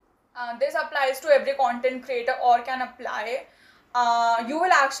this applies to every content creator or can apply. You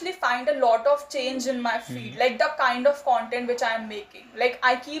will actually find a lot of change in my feed, like the kind of content which I am making. Like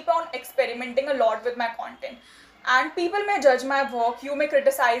I keep on experimenting a lot with my content, and people may judge my work, you may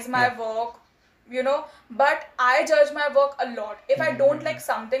criticize my work, but I judge my work a lot. If I don't like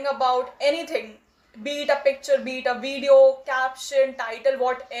something about anything, be it a picture, be it a video, caption, title,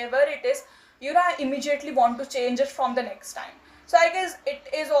 whatever it is, I immediately want to change it from the next time. So I guess it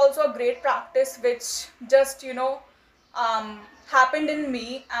is also a great practice which just happened in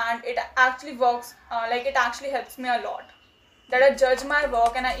me, and it actually works, like it actually helps me a lot, that I judge my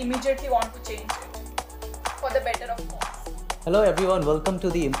work and I immediately want to change it for the better of course. Hello everyone, welcome to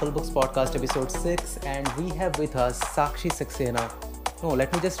the ImpleBooks podcast episode 6, and we have with us Sakshi Saxena. No,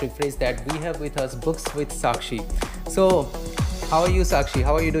 let me just rephrase that. We have with us Books with Sakshi. So, how are you, Sakshi?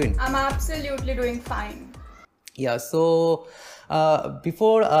 How are you doing? I'm absolutely doing fine. Yeah, so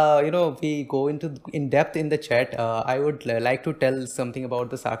before we go into in depth in the chat, I would like to tell something about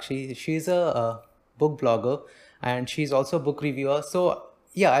the Sakshi. She's a book blogger and she's also a book reviewer. So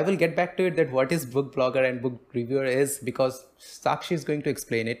yeah, I will get back to it, that what is book blogger and book reviewer is, because Sakshi is going to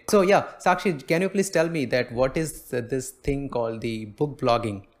explain it. So yeah, Sakshi, can you please tell me that what is this thing called the book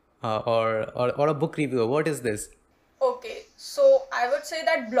blogging or a book reviewer? What is this? Okay, so I would say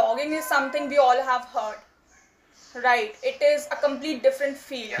that blogging is something we all have heard. Right, it is a complete different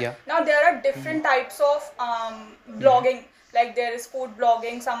field. Yeah. Now there are different types of blogging. Like there is food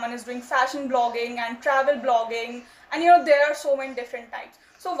blogging, someone is doing fashion blogging and travel blogging, and there are so many different types.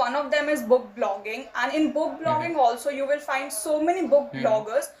 So one of them is book blogging, and in book blogging also you will find so many book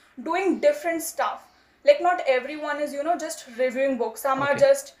bloggers doing different stuff. Like not everyone is just reviewing books. Some are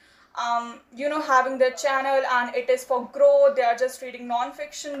just having their channel and it is for growth. They are just reading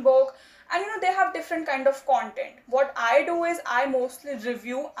non-fiction book, and they have different kind of content. What I do is I mostly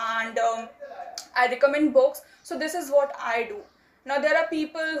review and I recommend books. So this is what I do. Now there are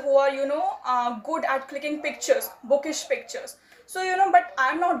people who are good at clicking pictures, bookish pictures. So but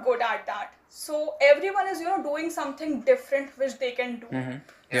I'm not good at that. So everyone is doing something different which they can do.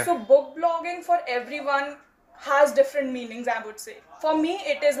 Yeah. So book blogging for everyone has different meanings, I would say. For me,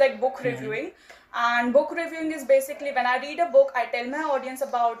 it is like book reviewing. And book reviewing is basically when I read a book, I tell my audience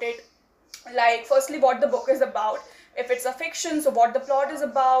about it. Like firstly, what the book is about. If it's a fiction, so what the plot is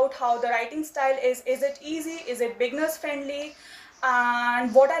about, how the writing style is it easy, is it beginners friendly,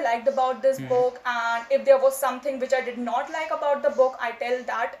 and what I liked about this book, and if there was something which I did not like about the book, I tell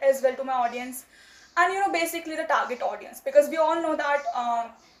that as well to my audience. And basically the target audience, because we all know that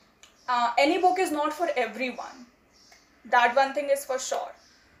any book is not for everyone. That one thing is for sure.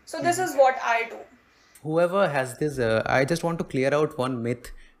 So this is what I do. Whoever has this, I just want to clear out one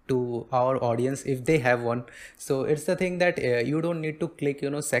myth to our audience, if they have one. So it's the thing that you don't need to click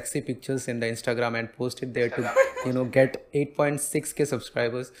sexy pictures in the Instagram and post it there to get 8.6k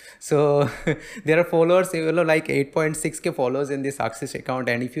subscribers. So there are followers, like 8.6k followers in this Sakshi account,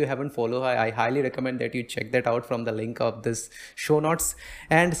 and if you haven't followed her, I highly recommend that you check that out from the link of this show notes.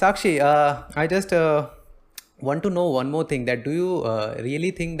 And Sakshi, I just want to know one more thing, that do you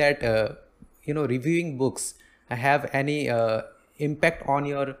really think that reviewing books have any impact on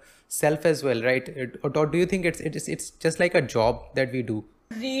yourself as well, right? Or do you think it's just like a job that we do?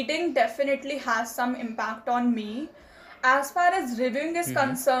 Reading definitely has some impact on me. As far as reviewing is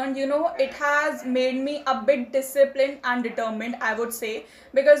concerned, it has made me a bit disciplined and determined, I would say,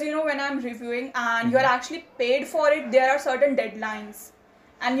 because when I'm reviewing and you're actually paid for it, there are certain deadlines,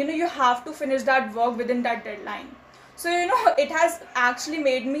 and you have to finish that work within that deadline. So it has actually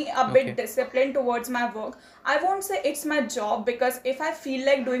made me a bit disciplined towards my work. I won't say it's my job, because if I feel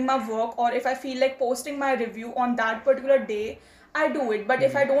like doing my work or if I feel like posting my review on that particular day, I do it. But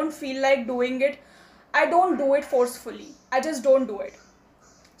if I don't feel like doing it, I don't do it forcefully. I just don't do it.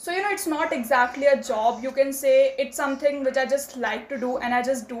 So it's not exactly a job. You can say it's something which I just like to do, and I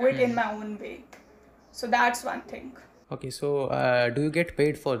just do it in my own way. So that's one thing. Okay, so do you get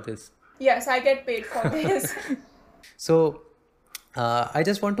paid for this? Yes, I get paid for this. So I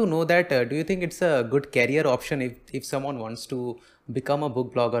just want to know that do you think it's a good career option if someone wants to become a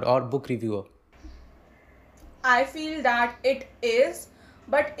book blogger or book reviewer? I feel that it is,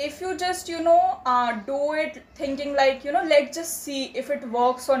 but if you just do it thinking like let's just see if it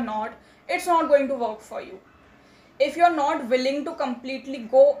works or not, it's not going to work for you. If you're not willing to completely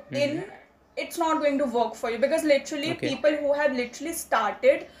go in, it's not going to work for you, because literally people who have literally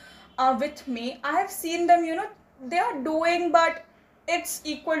started with me, I have seen them they are doing, but it's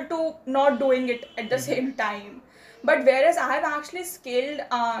equal to not doing it at the same time. But whereas I have actually scaled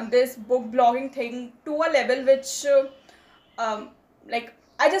this book blogging thing to a level which like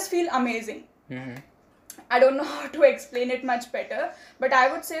I just feel amazing. Mm-hmm. I don't know how to explain it much better, but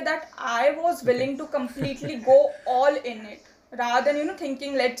I would say that I was Okay. willing to completely go all in it rather than,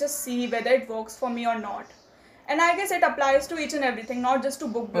 thinking, let's just see whether it works for me or not. And I guess it applies to each and everything, not just to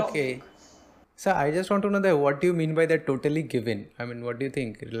book blogging. Okay. So I just want to know that what do you mean by that totally given? I mean, what do you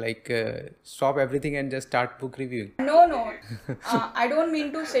think? Like, stop everything and just start book reviewing? No, no. I don't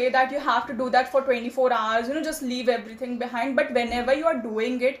mean to say that you have to do that for 24 hours, just leave everything behind. But whenever you are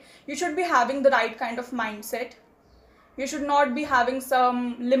doing it, you should be having the right kind of mindset. You should not be having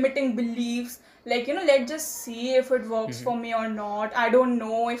some limiting beliefs like, let's just see if it works for me or not. I don't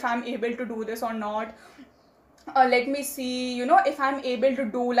know if I'm able to do this or not. Let me see, if I'm able to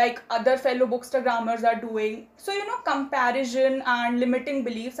do like other fellow bookstagrammers are doing. So, comparison and limiting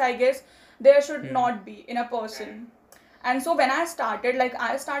beliefs, I guess, there should not be in a person. And so when I started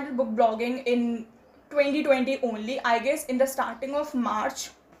book blogging in 2020 only, I guess in the starting of March.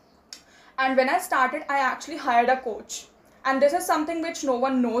 And when I started, I actually hired a coach. And this is something which no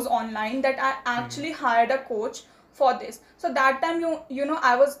one knows online, that I actually hired a coach for this. So that time,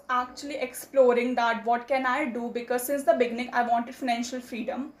 I was actually exploring that what can I do, because since the beginning I wanted financial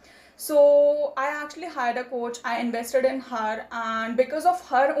freedom. So I actually hired a coach, I invested in her, and because of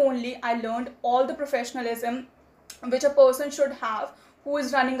her only I learned all the professionalism which a person should have who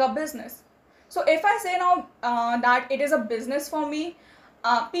is running a business. So if I say now that it is a business for me,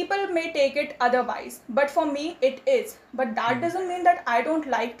 people may take it otherwise, but for me it is. But that doesn't mean that I don't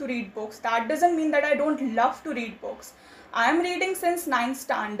like to read books. That doesn't mean that I don't love to read books. I am reading since 9th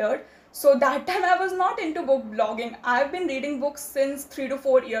standard. So that time I was not into book blogging. I've been reading books since 3 to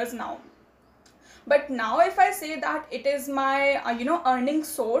 4 years now. But now if I say that it is my earning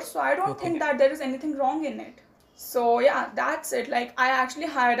source, so I don't think that there is anything wrong in it. So yeah, that's it. Like, I actually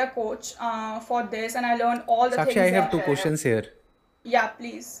hired a coach for this, and I learned all the Sakshi, things. I have two questions here. Yeah,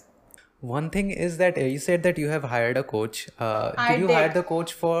 please. One thing is that you said that you have hired a coach. I Did you did. hire the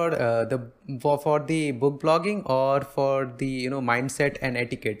coach for for the book blogging or for the mindset and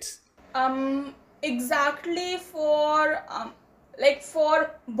etiquettes? Exactly for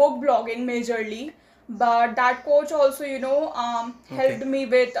for book blogging majorly, but that coach also helped me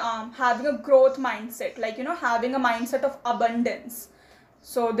with having a growth mindset, like having a mindset of abundance.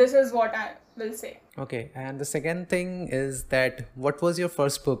 So this is what I will say. Okay, and the second thing is that what was your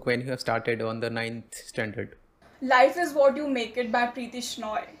first book when you have started on the 9th standard? Life is What You Make It by Preeti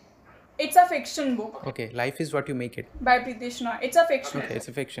Shnoy. It's a fiction book Okay, Life is What You Make It. by Preeti Shnoy. It's a fiction Okay, it's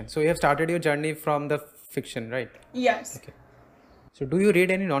a book. fiction. So you have started your journey from the fiction, right? Yes. Okay. So do you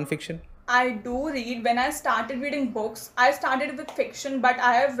read any non-fiction? I do read. When I started reading books, I started with fiction, but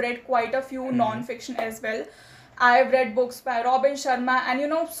I have read quite a few non-fiction as well. I have read books by Robin Sharma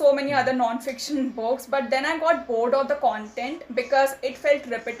and so many other non-fiction books, but then I got bored of the content because it felt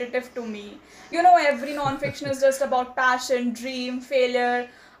repetitive to me. Every non-fiction is just about passion, dream, failure,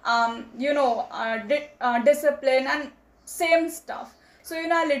 discipline and same stuff. So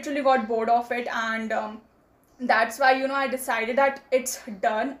I literally got bored of it, and that's why I decided that it's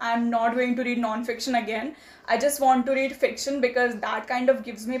done. I'm not going to read non-fiction again. I just want to read fiction because that kind of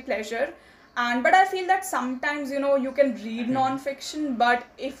gives me pleasure. And but I feel that sometimes you can read non-fiction, but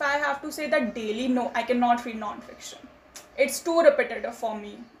if I have to say that daily, no, I cannot read non-fiction. It's too repetitive for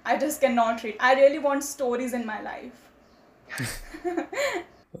me. I just cannot read. I really want stories in my life.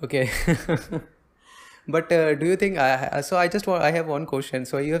 Okay. But do you think so I have one question.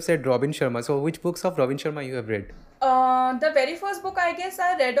 So you have said Robin Sharma. So which books of Robin Sharma you have read? The very first book I guess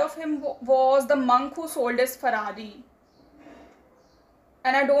I read of him was The Monk Who Sold His Ferrari.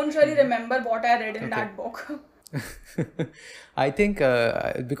 And I don't really remember what I read in that book. I think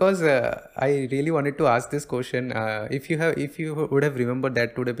because I really wanted to ask this question. If you would have remembered,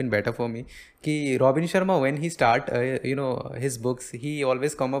 that would have been better for me. Ki Robin Sharma, when he start his books, he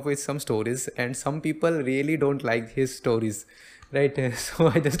always come up with some stories, and some people really don't like his stories, right? So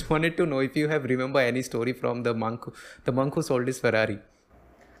I just wanted to know if you have remember any story from the monk who sold his Ferrari.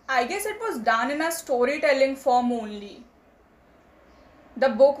 I guess it was done in a storytelling form only. The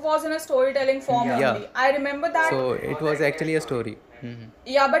book was in a storytelling form Yeah. only. I remember that. So it was actually a story.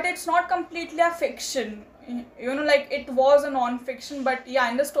 Yeah, but it's not completely a fiction. Like it was a non-fiction, but yeah,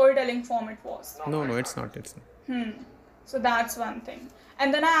 in the storytelling form it was. No, it's not. It's not. So that's one thing.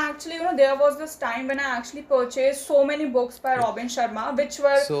 And then I actually, there was this time when I actually purchased so many books by Robin Sharma, which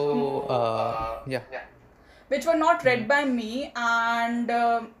were Yeah. which were not read by me, and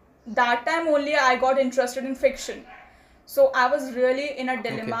that time only I got interested in fiction. So I was really in a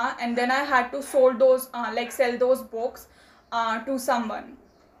dilemma, and then I had to sell those books to someone.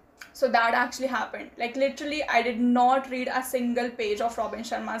 So that actually happened. Like literally, I did not read a single page of Robin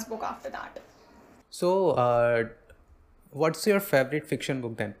Sharma's book after that. So, what's your favorite fiction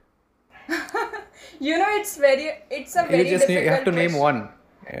book then? You know, it's a You very just have difficult to name question. one.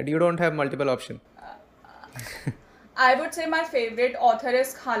 You don't have multiple option. I would say my favorite author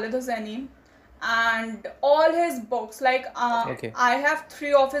is Khalid Hosseini, and all his books, like Okay. I have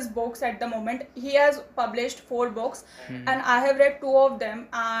 3 of his books at the moment. He has published 4 books, and I have read 2 of them.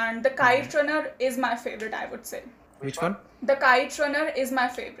 And The Kite Runner is my favorite, I would say. Which one? The Kite Runner is my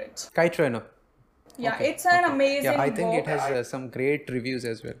favorite. Kite Runner. Yeah, Okay. it's an Okay. Yeah, I amazing think it book, has some great reviews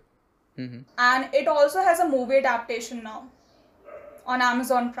as well. and it also has a movie adaptation now on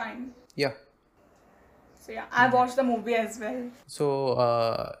Amazon Prime. Yeah. So yeah, I watched the movie as well.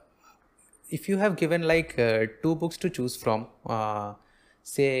 So, if you have given like 2 books to choose from,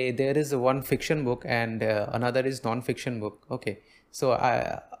 say there is one fiction book and another is non-fiction book. Okay. So,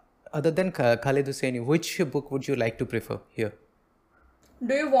 other than Khalid Hosseini, which book would you like to prefer here?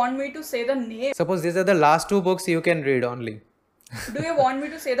 Do you want me to say the name? Suppose these are the last 2 books you can read only. Do you want me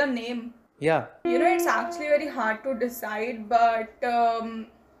to say the name? Yeah. You know, it's actually very hard to decide, but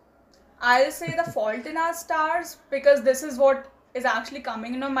I'll say The Fault in Our Stars, because this is what is actually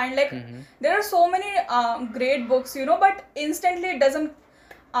coming in my mind. Like, there are so many great books, but instantly it doesn't,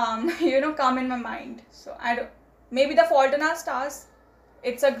 come in my mind. So I don't. Maybe The Fault in Our Stars.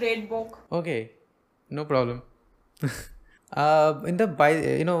 It's a great book. Okay. No problem. In the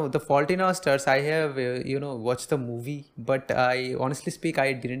The Fault in Our Stars, I have watched the movie, but I honestly speak,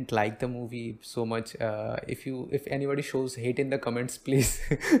 I didn't like the movie so much. If anybody shows hate in the comments, please.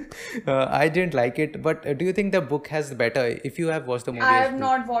 I didn't like it, but do you think the book has better? If you have watched the movie, I as have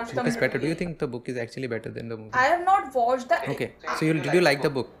well, not watched the book is better. Do you movie. think the book is actually better than the movie? I have not watched the. Okay, so did you like the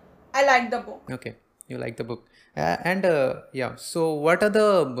book? I like the book. Okay, you like the book, and yeah. So, what are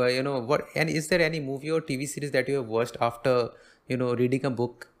the what? And is there any movie or TV series that you have watched after reading a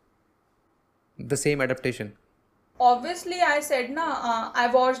book, the same adaptation? Obviously, I said I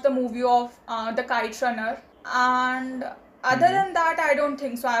watched the movie of The Kite Runner, and other than that, I don't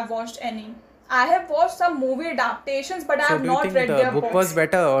think so. I've watched any. I have watched some movie adaptations, but I So, have do you not think read the their book was books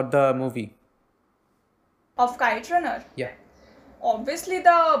better or the movie? of Kite Runner. Yeah. Obviously,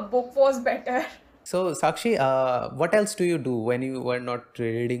 the book was better. So, Sakshi, what else do you do when you were not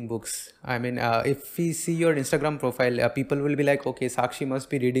reading books? I mean, if we see your Instagram profile, people will be like, okay, Sakshi must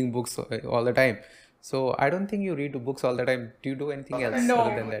be reading books all the time. So, I don't think you read books all the time. Do you do anything else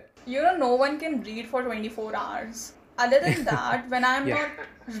other than No, that? no one can read for 24 hours. Other than that, when I'm Yeah.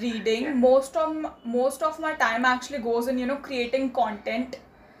 not reading, most of my time actually goes in creating content,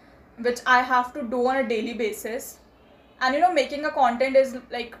 which I have to do on a daily basis. And making a content is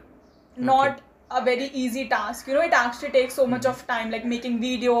like Okay. not a very easy task. It actually takes so much of time, like making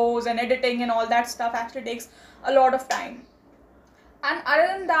videos and editing and all that stuff actually takes a lot of time. And other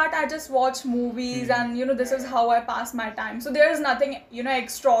than that, I just watch movies, and this is how I pass my time. So there is nothing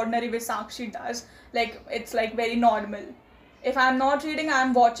extraordinary which Sakshi does. Like, it's like very normal. If I'm not reading,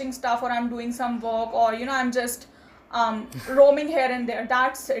 I'm watching stuff, or I'm doing some work, or I'm just roaming here and there.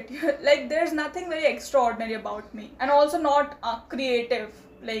 That's it. Like, there's nothing very extraordinary about me. And also not creative.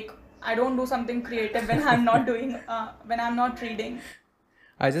 Like, I don't do something creative when I'm not doing when I'm not reading.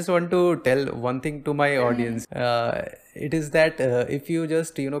 I just want to tell one thing to my audience. It is that if you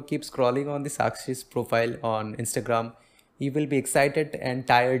just keep scrolling on the Sakshi's profile on Instagram, you will be excited and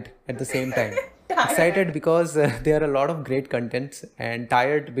tired at the same time. Excited because there are a lot of great contents, and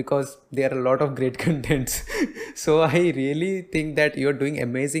tired because there are a lot of great contents. So I really think that you're doing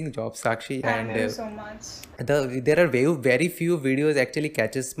amazing job, Sakshi, Thank and you so much. there are very few videos actually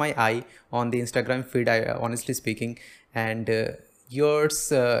catches my eye on the Instagram feed, honestly speaking, and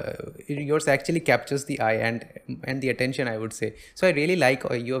yours actually captures the eye and the attention, I would say. So I really like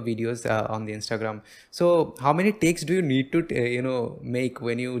your videos on the Instagram. So how many takes do you need to make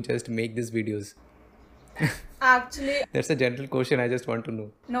when you just make these videos? Actually, That's a general question I just want to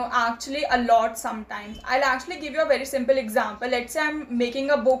know. no, actually, a lot sometimes. I'll actually give you a very simple example. Let's say I'm making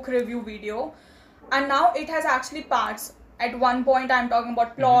a book review video, and now it has actually parts. At one point, I'm talking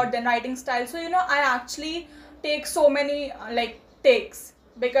about plot, then writing style. So, I actually take so many takes,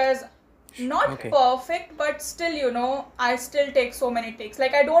 because not Okay. perfect, but still, I still take so many takes.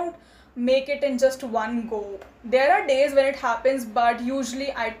 Like, I don't make it in just one go. There are days when it happens, but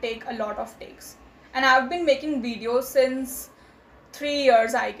usually I take a lot of takes. And I've been making videos since 3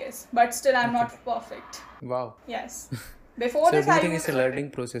 years, I guess, but still I'm not perfect. Wow. Yes. Before So this, I everything is used a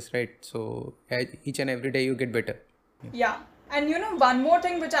learning process, right? So each and every day you get better. yeah. And one more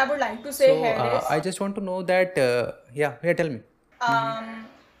thing which I would like to say So here is I just want to know that, yeah, tell me. um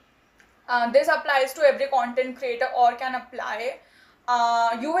This applies to every content creator or can apply.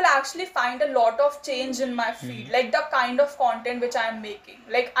 You will actually find a lot of change in my feed, like the kind of content which I am making.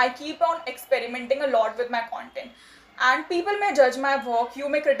 Like I keep on experimenting a lot with my content, and people may judge my work, you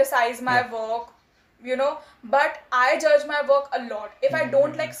may criticize my Yeah. work, but I judge my work a lot. If I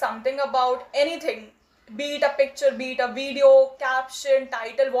don't like something about anything, be it a picture, be it a video, caption,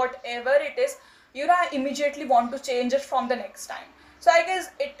 title, whatever it is, I immediately want to change it from the next time. So I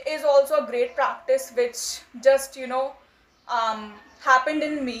guess it is also a great practice which just, happened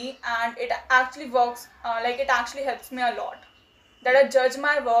in me, and it actually works, like it actually helps me a lot. That I judge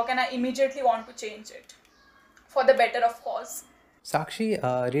my work and I immediately want to change it for the better, of course. Sakshi,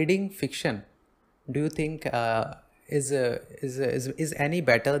 reading fiction, do you think is any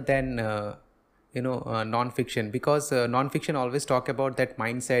better than non-fiction? Because non-fiction always talk about that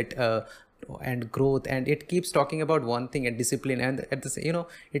mindset and growth, and it keeps talking about one thing and discipline, and at this,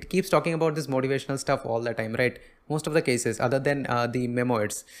 it keeps talking about this motivational stuff all the time, right? Most of the cases, other than the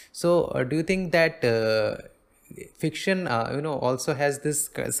memoirs. So, do you think that fiction, also has this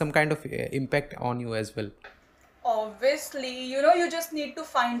some kind of impact on you as well? Obviously, you just need to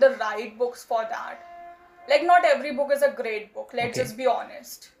find the right books for that. Like, not every book is a great book, let's Okay. just be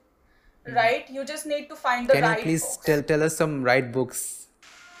honest. Right? You just need to find the Can you right please books. tell us some right books?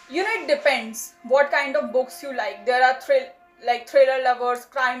 It depends what kind of books you like. There are thriller lovers,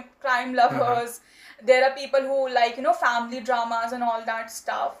 crime lovers. There are people who like, family dramas and all that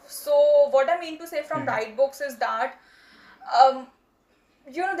stuff. So what I mean to say from right books is that, um,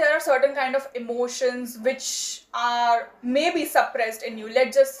 there are certain kind of emotions which are maybe suppressed in you.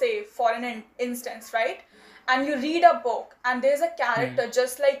 Let's just say, for an instance, right? And you read a book and there's a character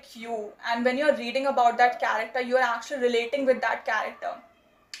just like you, and when you're reading about that character, you're actually relating with that character.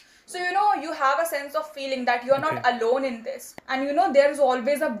 So, you have a sense of feeling that you're not Okay. alone in this. And, there's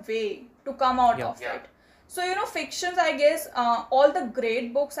always a way to come out Yeah. of it. So, fictions, I guess, all the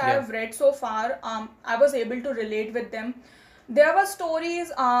great books I Yeah. have read so far, I was able to relate with them. There were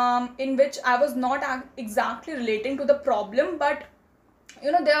stories in which I was not exactly relating to the problem, but,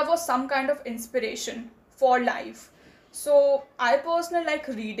 there was some kind of inspiration for life. So I personally like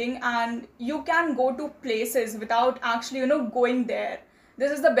reading, and you can go to places without actually, going there.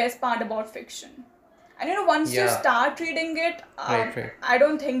 This is the best part about fiction. And once you Yeah. start reading it, Right. I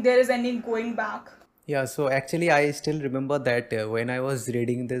don't think there is any going back. Yeah, so actually, I still remember that when I was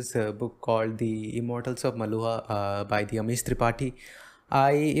reading this book called The Immortals of Maluha by the Amish Tripathi,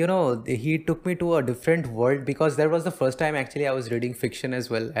 he took me to a different world, because that was the first time actually I was reading fiction as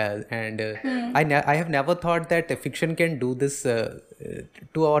well. And I have never thought that fiction can do this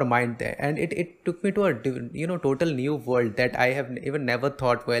to our mind. And it took me to a, total new world that I have even never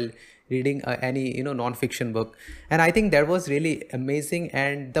thought while reading any non-fiction book. And I think that was really amazing.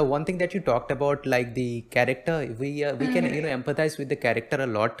 And the one thing that you talked about, like the character, we can empathize with the character a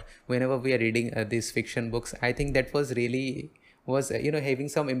lot whenever we are reading these fiction books. I think that was really was having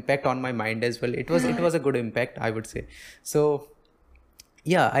some impact on my mind as well. It was a good impact, I would say. So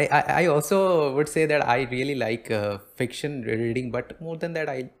yeah, I also would say that I really like fiction reading, but more than that,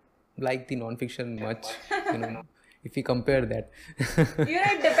 I like the non-fiction much, if you compare that.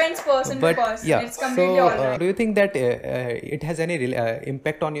 It depends person to But person. yeah, It's completely so alright. do you think that it has any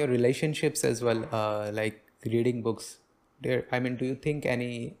impact on your relationships as well, like reading books? I mean, do you think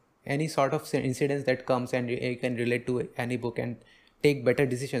any sort of incidents that comes and you can relate to any book and take better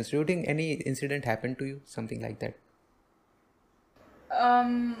decisions? Do you think any incident happened to you, something like that?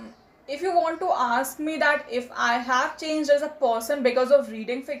 If you want to ask me that if I have changed as a person because of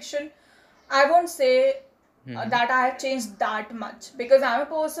reading fiction, I won't say that I have changed that much, because I'm a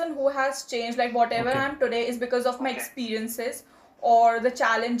person who has changed. Like whatever I Okay. am today is because of my experiences or the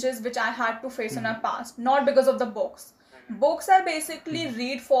challenges which I had to face in my past, not because of the books. Books I basically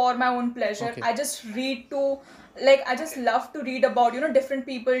read for my own pleasure. Okay. I just read to, like, I just love to read about different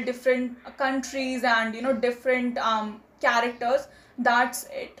people, different countries, and different characters. That's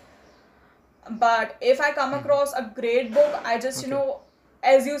it. But if I come across a great book, I just Okay.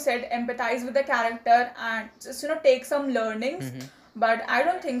 as you said, empathize with the character and just take some learnings. But I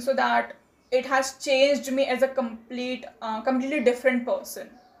don't think so that it has changed me as a completely different person.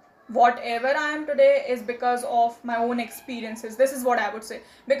 Whatever I am today is because of my own experiences. This is what I would say,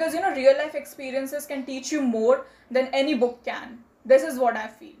 because real life experiences can teach you more than any book can. This is what I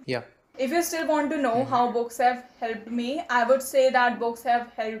feel. Yeah. If you still want to know how books have helped me, I would say that books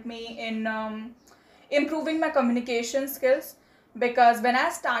have helped me in improving my communication skills. Because when I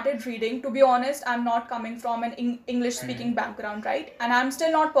started reading, to be honest, I'm not coming from an English speaking background, right? And I'm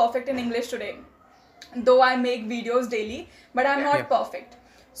still not perfect in English today, though I make videos daily, but I'm not Yeah. perfect.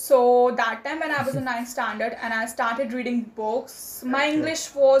 So that time when I was in ninth standard and I started reading books, my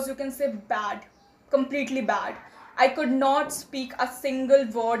English was, you can say, bad, completely bad. I could not speak a single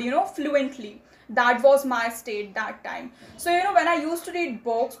word, fluently. That was my state that time. So, when I used to read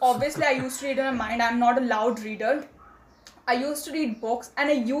books, obviously I used to read in my mind. I'm not a loud reader. I used to read books and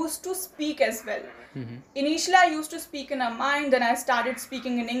I used to speak as well. Initially, I used to speak in my mind, then I started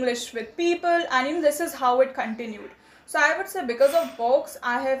speaking in English with people, and this is how it continued. So, I would say because of books,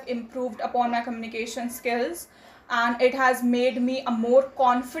 I have improved upon my communication skills and it has made me a more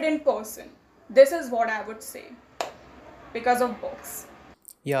confident person. This is what I would say because of books.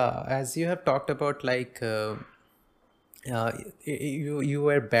 Yeah, as you have talked about, like you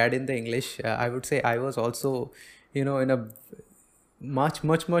were bad in the English. I would say I was also, in a much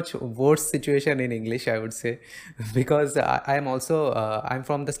worse situation in English, I would say, because I am also I'm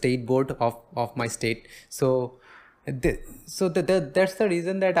from the state board of my state. So that's the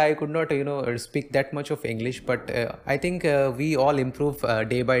reason that I could not speak that much of English. But I think we all improve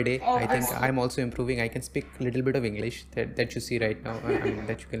day by day. I think Obviously. I'm also improving. I can speak a little bit of English that you see right now. I mean,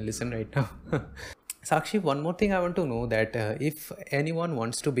 that you can listen right now. Sakshi, one more thing I want to know, that if anyone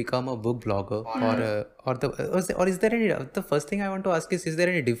wants to become a book blogger, or is there any, the first thing I want to ask is there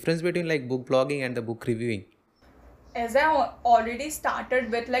any difference between like book blogging and the book reviewing? As I already started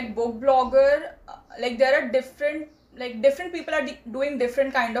with, like, book blogger, like there are different people are doing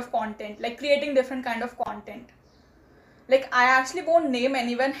different kind of content, like creating different kind of content. Like, I actually won't name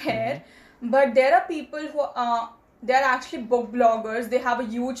anyone here, but there are people who they are actually book bloggers. They have a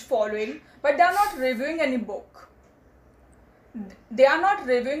huge following, but they are not reviewing any book. They are not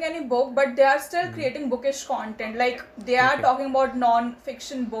reviewing any book, but they are still creating bookish content. Like, they are Okay. talking about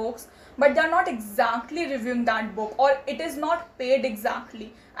non-fiction books, but they are not exactly reviewing that book, or it is not paid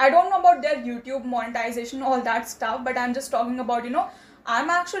exactly. I don't know about their YouTube monetization, all that stuff, but I'm just talking about, I'm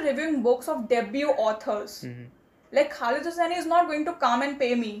actually reviewing books of debut authors. Like, Khalid Hosseini is not going to come and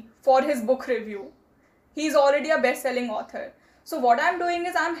pay me for his book review. He's already a best-selling author. So what I'm doing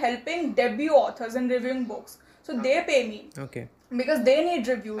is I'm helping debut authors in reviewing books. So they pay me Okay. because they need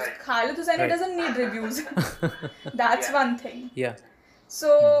reviews. Khalid Hosseini Right. doesn't need reviews. That's one thing. Yeah.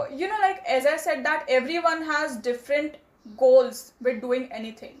 So, like, as I said, that everyone has different goals with doing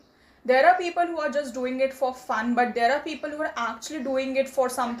anything. There are people who are just doing it for fun, but there are people who are actually doing it for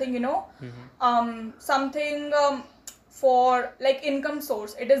something, something for like income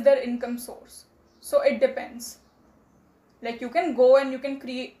source. It is their income source. So it depends. Like, you can go and you can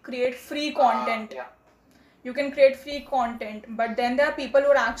create free content. You can create free content, but then there are people who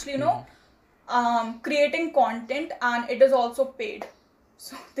are actually, creating content and it is also paid.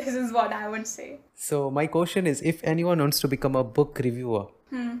 So this is what I would say. So my question is, if anyone wants to become a book reviewer,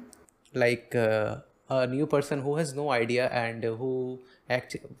 like a new person who has no idea and who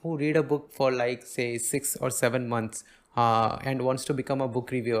read a book for like say 6 or 7 months and wants to become a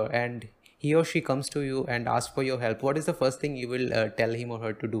book reviewer, and he or she comes to you and asks for your help, what is the first thing you will tell him or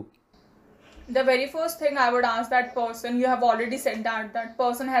her to do? The very first thing I would ask that person, you have already said that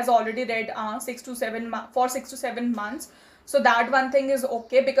person has already read 6 to 7 months. So that one thing is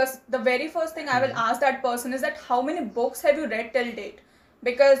okay, because the very first thing I will ask that person is that how many books have you read till date?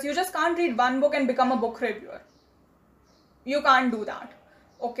 Because you just can't read one book and become a book reviewer. You can't do that.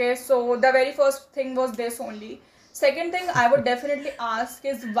 Okay, so the very first thing was this only. Second thing I would definitely ask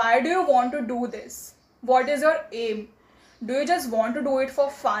is, why do you want to do this? What is your aim? Do you just want to do it for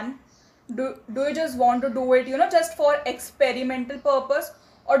fun? Do you just want to do it, just for experimental purpose?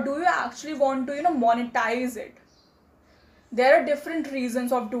 Or do you actually want to, monetize it? There are different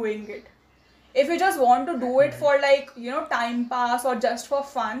reasons of doing it. If you just want to do it for like, time pass or just for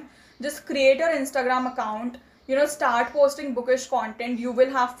fun, just create your Instagram account, start posting bookish content. You will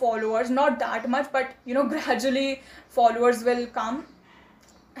have followers, not that much, but gradually followers will come.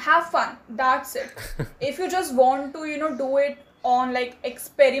 Have fun, that's it. If you just want to do it on like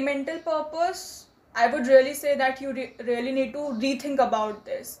experimental purpose, I would really say that you really need to rethink about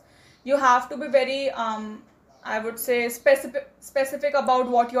this. You have to be very I would say specific about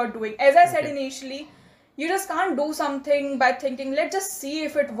what you're doing. As I said initially, you just can't do something by thinking, let's just see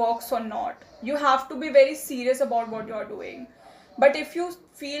if it works or not. You have to be very serious about what you're doing. But if you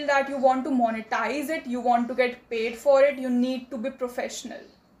feel that you want to monetize it, you want to get paid for it, you need to be professional.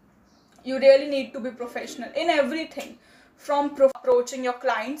 You really need to be professional in everything, from approaching your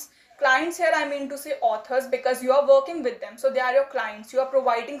clients. Clients here, I mean to say authors, because you are working with them, so they are your clients. You are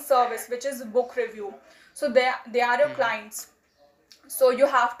providing service, which is book review, so they are your clients. So you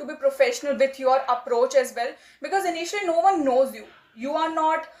have to be professional with your approach as well, because initially no one knows you. You are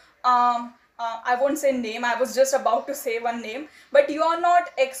not I won't say name, I was just about to say one name, but you are not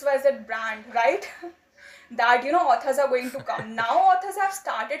XYZ brand, right? That, authors are going to come. Now authors have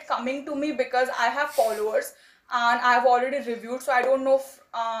started coming to me because I have followers and I have already reviewed. So I don't know if,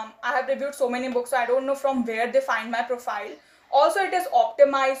 I have reviewed so many books, so I don't know from where they find my profile. Also, it is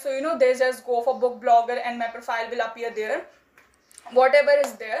optimized, so they just go for book blogger and my profile will appear there, whatever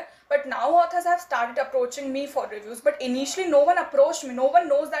is there. But now authors have started approaching me for reviews, but initially no one approached me. No one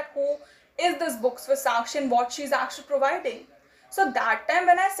knows that who is this Books with Sakshi and what she's actually providing. So that time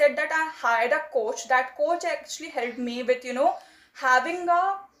when I said that I hired a coach, that coach actually helped me with having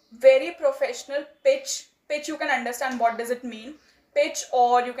a very professional pitch. You can understand what does it mean, pitch,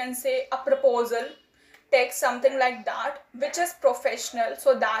 or you can say a proposal text, something like that, which is professional,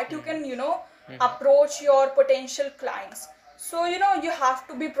 so that you can approach your potential clients. So you have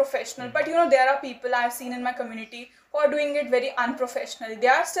to be professional. But there are people I've seen in my community who are doing it very unprofessionally. They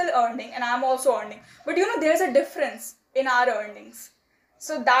are still earning and I'm also earning, but there's a difference in our earnings.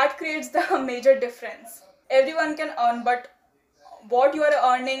 So that creates the major difference. Everyone can earn, but what you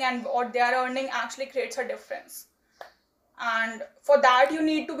are earning and what they are earning actually creates a difference. And for that you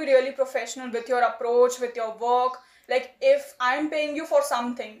need to be really professional with your approach, with your work. Like, if I'm paying you for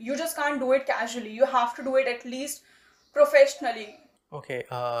something, you just can't do it casually. You have to do it at least professionally. Okay,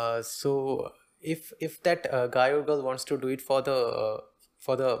 so if that guy or girl wants to do it for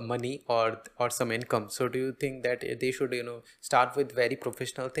the money or some income, so do you think that they should start with very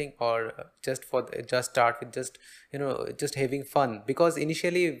professional thing, or just start with just just having fun? Because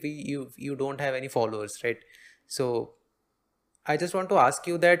initially you don't have any followers, right? So I just want to ask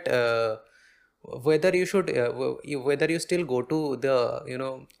you that whether you should whether you still go to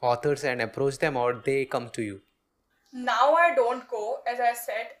the authors and approach them, or they come to you. Now I don't go. As I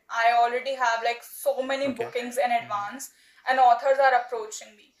said, I already have like so many Okay. bookings in advance and authors are approaching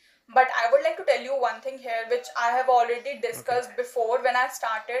me. But I would like to tell you one thing here, which I have already Okay. discussed before when I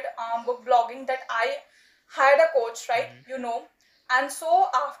started book blogging, that I hired a coach, right? And so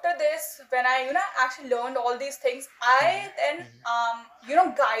after this, when I actually learned all these things, I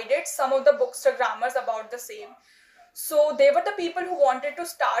then guided some of the bookstagrammers about the same. So they were the people who wanted to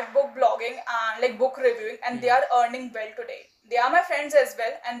start book blogging and like book reviewing, and they are earning well today. They are my friends as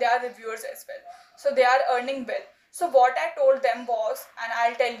well and they are reviewers as well. So they are earning well. So what I told them was, and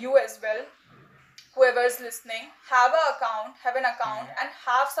I'll tell you as well, whoever is listening, have an account and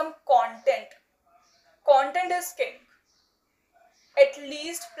have some content. Content is king. At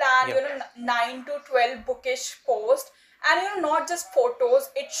least plan Yeah. 9 to 12 bookish posts, and not just photos.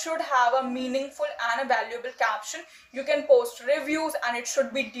 It should have a meaningful and a valuable caption. You can post reviews and it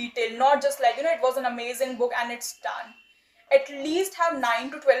should be detailed, not just like it was an amazing book and it's done. At least have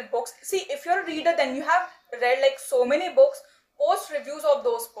 9 to 12 books. See, if you're a reader, then you have read like so many books. Post reviews of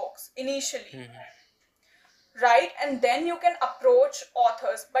those books initially, right? And then you can approach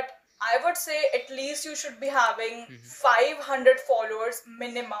authors. But I would say at least you should be having 500 followers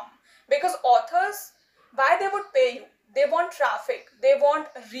minimum, because authors, why they would pay you? They want traffic, they want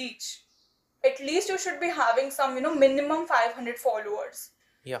reach. At least you should be having some minimum 500 followers,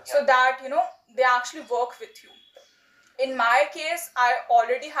 Yeah. so that they actually work with you. In my case, I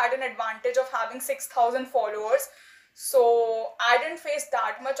already had an advantage of having 6,000 followers, so I didn't face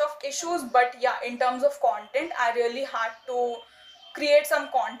that much of issues. But yeah, in terms of content, I really had to create some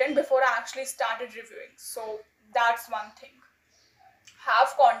content before I actually started reviewing. So that's one thing.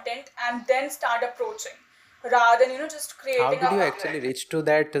 Have content and then start approaching, rather than just How creating did a you content. actually reach to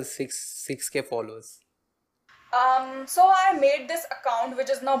that 6K followers? So I made this account, which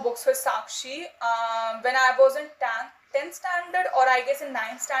is now Books with Sakshi, when I was in 10th standard, or I guess in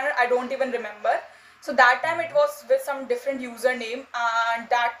 9th standard, I don't even remember. So that time it was with some different username, and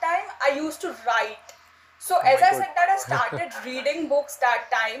that time I used to write. So Oh as my I God. said that I started reading books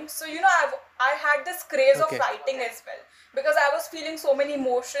that time. So I had this craze of Okay. writing as well, because I was feeling so many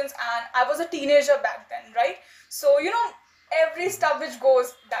emotions and I was a teenager back then, right? So every stuff which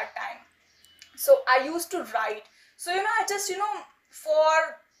goes that time. So I used to write. So I just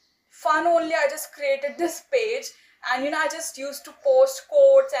for fun only, I just created this page, and I just used to post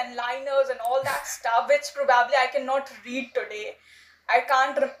quotes and liners and all that stuff, which probably I cannot read today. I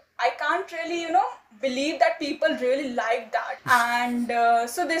can't really believe that people really like that. And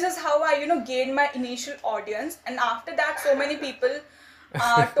so this is how I gained my initial audience. And after that, so many people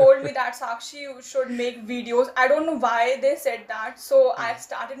told me that, Sakshi, you should make videos. I don't know why they said that. So I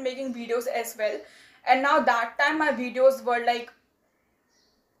started making videos as well. And now that time my videos were like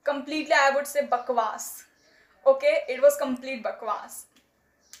completely, I would say, bakwas. Okay, it was complete bakwas.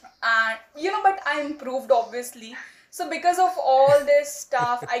 And but I improved obviously. So because of all this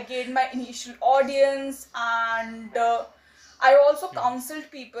stuff, I gained my initial audience, and I also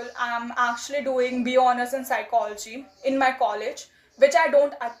counseled people. I'm actually doing B honors in psychology in my college, which I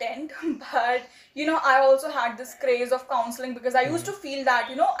don't attend, but I also had this craze of counseling because I used to feel that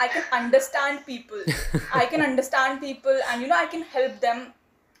I can understand people. I can understand people, and I can help them.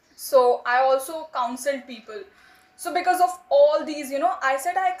 So I also counseled people. So because of all these, I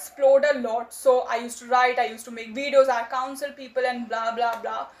said I explored a lot. So I used to write, I used to make videos, I counsel people, and blah blah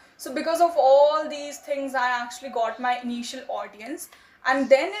blah. So because of all these things, I actually got my initial audience. And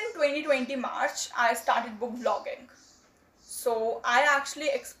then in 2020 March, I started book vlogging. So I actually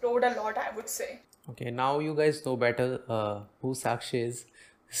explored a lot, I would say. Okay, now you guys know better who Sakshi is.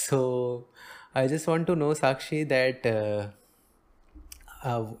 So I just want to know, Sakshi, that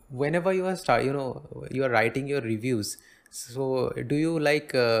whenever you are you are writing your reviews. So do you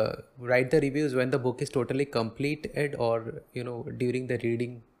like write the reviews when the book is totally completed, or during the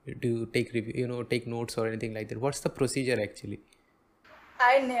reading, do you take review, take notes or anything like that? What's the procedure actually?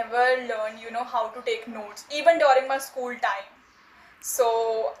 I never learned, how to take notes, even during my school time.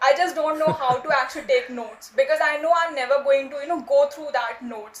 So I just don't know how to actually take notes because I know I'm never going to, go through that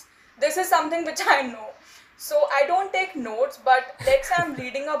notes. This is something which I know. So I don't take notes, but let's say I'm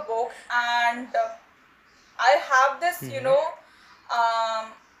reading a book and I have this,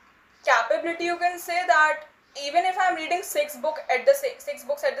 capability, you can say, that even if I'm reading six books at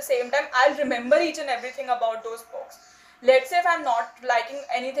the same time, I'll remember each and everything about those books. Let's say if I'm not liking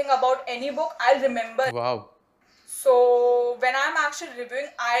anything about any book, I'll remember. Wow. So when I'm actually reviewing,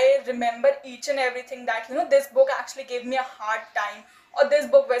 I remember each and everything that this book actually gave me a hard time, or this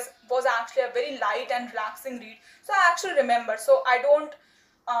book was actually a very light and relaxing read. So I actually remember. So I don't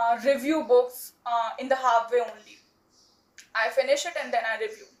review books in the halfway only. I finish it and then I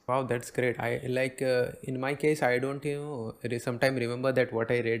review. Wow, that's great. I like in my case, I don't sometime remember that what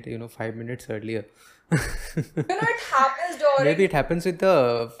I read 5 minutes earlier. It happens during Maybe it happens with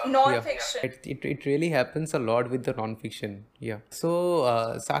the non-fiction. It really happens a lot with the non-fiction. Yeah. So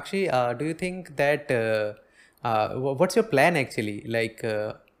Sakshi, do you think that what's your plan actually? Like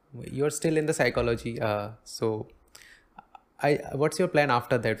you're still in the psychology. So what's your plan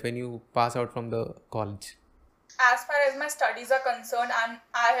after that when you pass out from the college? As far as my studies are concerned,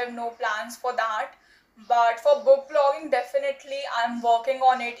 I have no plans for that. But for book blogging, definitely I'm working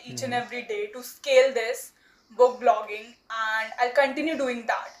on it each and every day to scale this book blogging, and I'll continue doing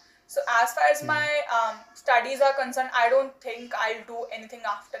that. So as far as my studies are concerned, I don't think I'll do anything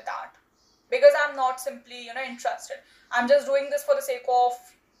after that because I'm not simply interested. I'm just doing this for the sake of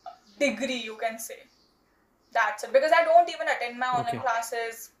degree, you can say. That's it, because I don't even attend my online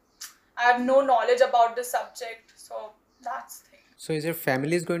classes. I have no knowledge about this subject, so that's the thing. So is your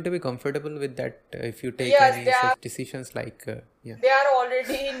family is going to be comfortable with that if you take Yes, any they are. such decisions like yeah. They are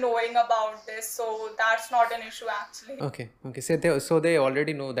already knowing about this, so that's not an issue actually. Okay. So they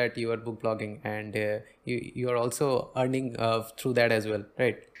already know that you are book blogging, and you are also earning through that as well,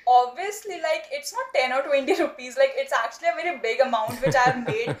 right? Obviously, like, it's not 10 or 20 rupees, like it's actually a very big amount which I've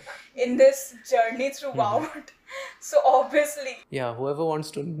made in this journey throughout. So obviously, Yeah, whoever wants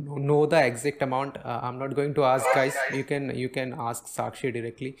to know the exact amount, I'm not going to ask, guys. You can ask Sakshi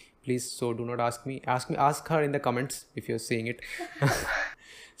directly, please. So do not ask me. Ask her in the comments if you're seeing it.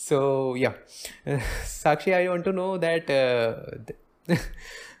 So yeah, Sakshi, I want to know that.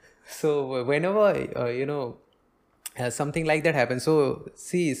 So whenever something like that happens, so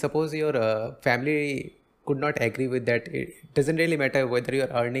see, suppose your family could not agree with that. It doesn't really matter whether you're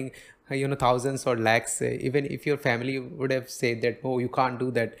earning thousands or lakhs. Even if your family would have said that no, you can't do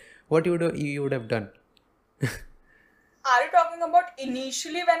that, what you would have done? are you talking about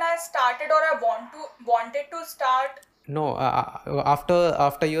initially when I started, or I wanted to start? No,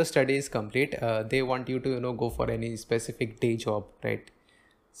 after your study is complete, they want you to go for any specific day job, right?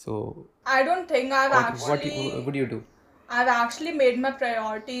 So I don't think what would you do? I've actually made my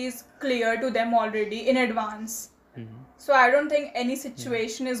priorities clear to them already in advance. So I don't think any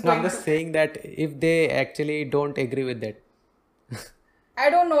situation is No, I'm going just to. saying that if they actually don't agree with that, I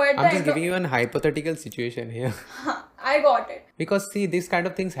don't know at the I'm just end. giving you an hypothetical situation here. I got it. Because see, this kind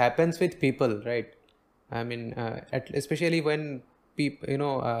of things happens with people, right? I mean, especially when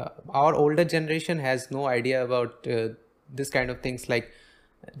people, our older generation has no idea about this kind of things. Like,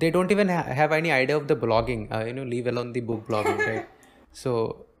 they don't even have any idea of the blogging. Leave alone the book blogging, right?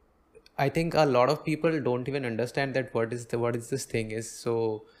 So, I think a lot of people don't even understand that what is this thing is.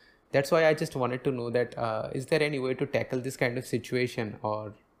 So that's why I just wanted to know that is there any way to tackle this kind of situation,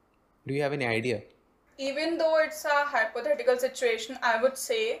 or do you have any idea? Even though it's a hypothetical situation, I would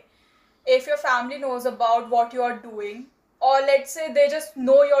say if your family knows about what you are doing, or let's say they just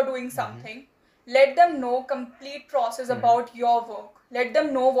know you're doing something, let them know complete process about your work. Let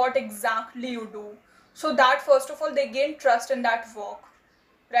them know what exactly you do. So that first of all, they gain trust in that work,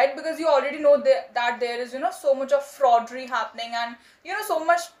 right? Because you already know that there is, so much of fraudery happening, and, so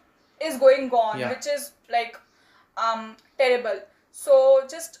much is going on, Yeah. which is like terrible. So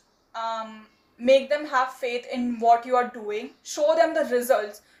just make them have faith in what you are doing. Show them the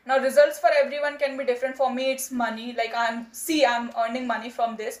results. Now results for everyone can be different. For me it's money, like I'm earning money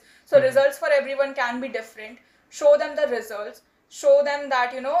from this. So results for everyone can be different. Show them the results. Show them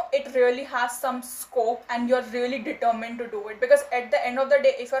that it really has some scope and you're really determined to do it, because at the end of the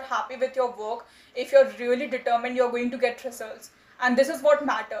day, if you're happy with your work, if you're really determined, you're going to get results, and this is what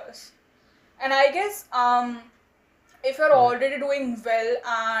matters. And I guess if you're already doing well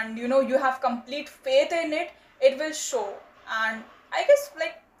and you have complete faith in it, it will show. And I guess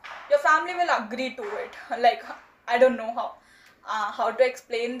like your family will agree to it. Like, I don't know how to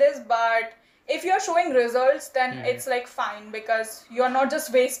explain this, but if you're showing results, then it's like fine, because you're not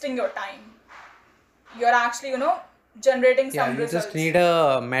just wasting your time. You're actually generating Yeah, some you results. just need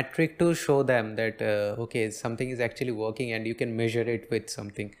a metric to show them that okay, something is actually working and you can measure it with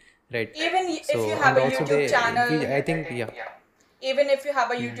something, right? Even if So, you have and a also YouTube channel, I think, yeah. even if you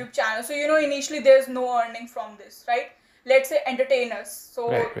have a YouTube channel, so initially there's no earning from this, right? Let's say entertainers,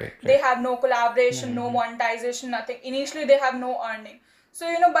 so Right. they have no collaboration, no monetization, nothing. Initially they have no earning. So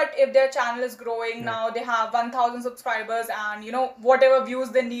but if their channel is growing, now they have 1000 subscribers, and whatever views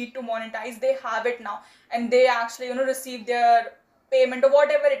they need to monetize, they have it now, and they actually receive their payment or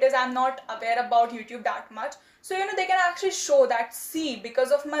whatever it is. I'm not aware about YouTube that much. So they can actually show that, see,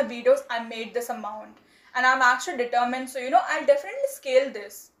 because of my videos I made this amount, and I'm actually determined, so I'll definitely scale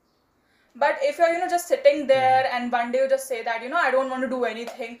this. But if you're just sitting there and one day you just say that I don't want to do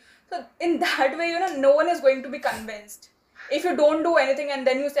anything, so in that way no one is going to be convinced. If you don't do anything and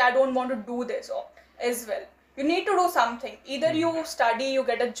then you say I don't want to do this as well, you need to do something. Either you study, you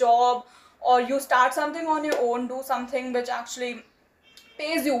get a job, or you start something on your own, do something which actually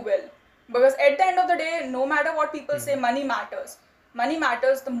pays you well. Because at the end of the day, no matter what people say, money matters. Money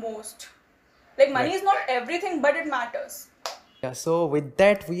matters the most. Like, money is not everything, but it matters. Yeah, so with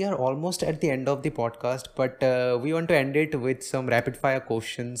that, we are almost at the end of the podcast, but we want to end it with some rapid fire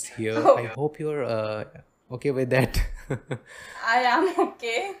questions here. I hope you're okay with that. I am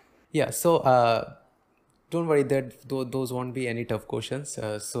okay. Yeah, so don't worry that those won't be any tough questions.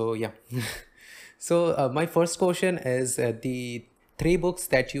 So yeah. So my first question is the 3 books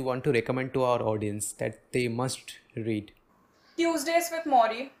that you want to recommend to our audience that they must read. Tuesdays with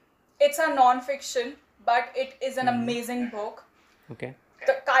Maury. It's a non-fiction, but it is an amazing book. Okay.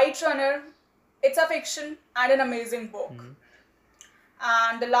 The Kite Runner. It's a fiction and an amazing book.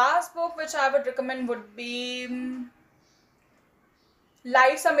 And the last book which I would recommend would be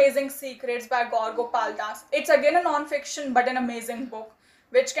Life's Amazing Secrets by Gaur Gopal Das. It's again a non-fiction but an amazing book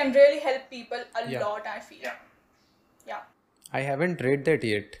which can really help people a lot, I feel. Yeah. I haven't read that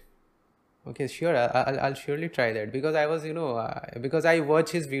yet. Okay, sure. I'll surely try that, because I was, because I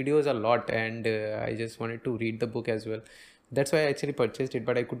watch his videos a lot, and I just wanted to read the book as well. That's why I actually purchased it,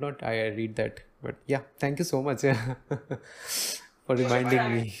 but I could not read that. But yeah, thank you so much for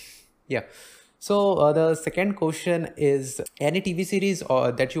reminding me. Yeah. So the second question is any TV series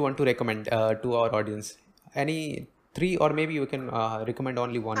or that you want to recommend to our audience? Any 3, or maybe you can recommend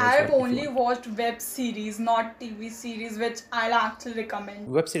only one as well. I've if you only want. watched web series, not TV series, which I'll actually recommend.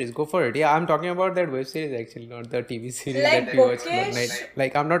 Web series, go for it. Yeah, I'm talking about that web series actually, not the TV series Like that we watch bookish? night.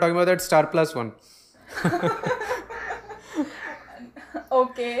 Like, I'm not talking about that Star Plus one.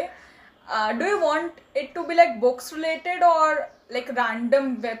 Okay. Do you want it to be like books related or like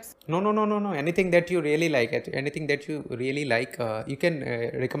random web? No. Anything that you really like, anything that you really like, you can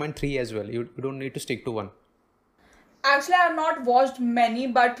recommend 3 as well. You don't need to stick to one. Actually, I have not watched many,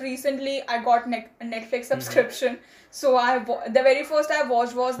 but recently I got Netflix subscription. So the very first I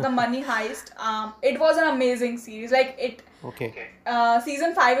watched was The Money Heist. It was an amazing series. Like it. Okay.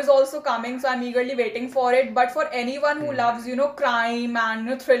 Season 5 is also coming, so I'm eagerly waiting for it. But for anyone who loves, crime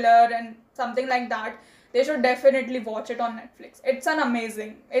and thriller and something like that, they should definitely watch it on Netflix. It's an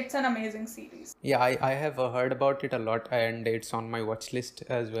amazing series. Yeah, I have heard about it a lot, and it's on my watch list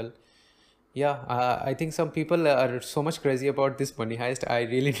as well. Yeah, I think some people are so much crazy about this Money Heist. I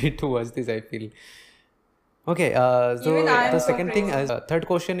really need to watch this, I feel. Okay, so Even I am the so second thing crazy. is, third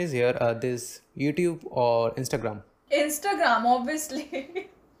question is here, this YouTube or Instagram? Instagram, obviously.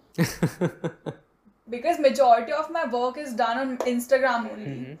 Because majority of my work is done on Instagram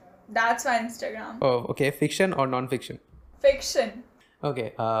only. That's why Instagram. Oh, okay, fiction or non-fiction? Fiction.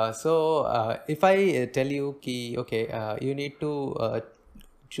 Okay, so if I tell you ki, okay, you need to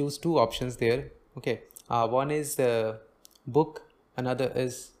choose two options there. Okay, one is book, another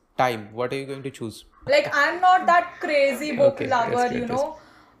is time. What are you going to choose? Like, I'm not that crazy book Okay, that's lover, great.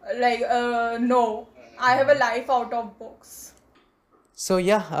 That's like, no, I have a life out of books. so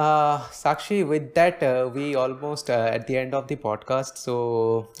yeah, Sakshi. With that, we almost at the end of the podcast.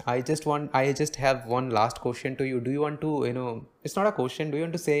 So I just have one last question to you. Do you want to, it's not a question. Do you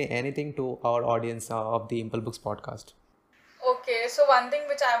want to say anything to our audience of the Impulse Books podcast? Okay, so one thing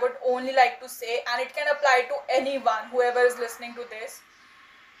which I would only like to say, and it can apply to anyone, whoever is listening to this,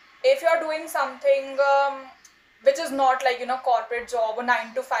 if you're doing something which is not like corporate job or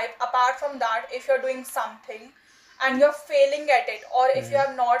 9 to 5, apart from that, if you're doing something and you're failing at it, or if you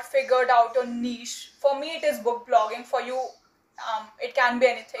have not figured out your niche, for me it is book blogging, for you it can be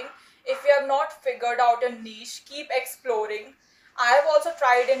anything. If you have not figured out a niche, keep exploring. I have also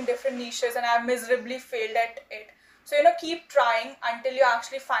tried in different niches and I have miserably failed at it. So, keep trying until you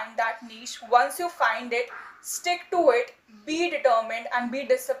actually find that niche. Once you find it, stick to it, be determined, and be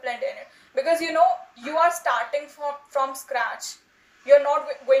disciplined in it. Because, you are starting from scratch. You're not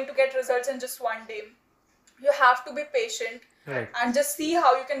going to get results in just one day. You have to be patient, Right. and just see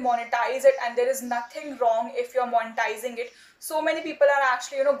how you can monetize it. And there is nothing wrong if you're monetizing it. So many people are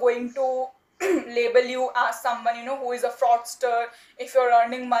actually going to label you as someone who is a fraudster if you're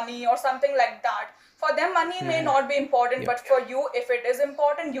earning money or something like that. For them, money may not be important, but for you, if it is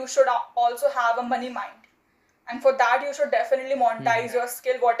important, you should also have a money mind. And for that, you should definitely monetize your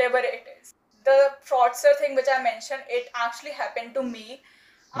skill, whatever it is. The fraudster thing which I mentioned, it actually happened to me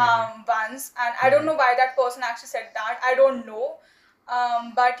once, and I don't know why that person actually said that. I don't know.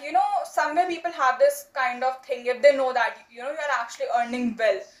 But somewhere people have this kind of thing. If they know that you're actually earning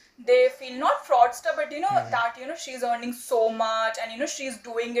well, they feel not fraudster, but that she's earning so much, and she's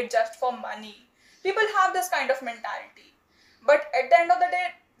doing it just for money. People have this kind of mentality, but at the end of the day,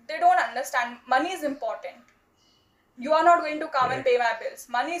 they don't understand money is important. You are not going to come and pay my bills.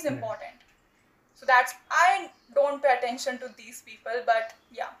 Money is important. So that's, I don't pay attention to these people, but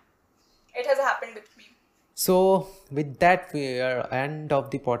yeah, it has happened with me. So with that, we are end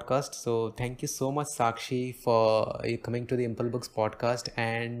of the podcast. So thank you so much, Sakshi, for coming to the Impulse Books podcast.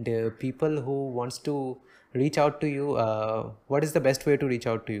 And people who wants to reach out to you, what is the best way to reach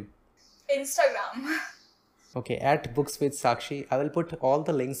out to you? Instagram. Okay, at Books with Sakshi. I will put all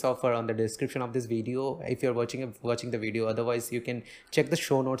the links of her on the description of this video if you're watching the video. Otherwise, you can check the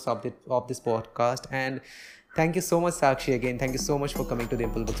show notes of this podcast. And thank you so much, Sakshi. Again, thank you so much for coming to the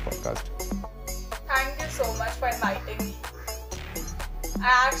Impulse Books podcast. Thank you so much for inviting me.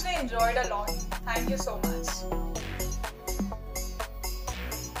 I actually enjoyed a lot. Thank you so much.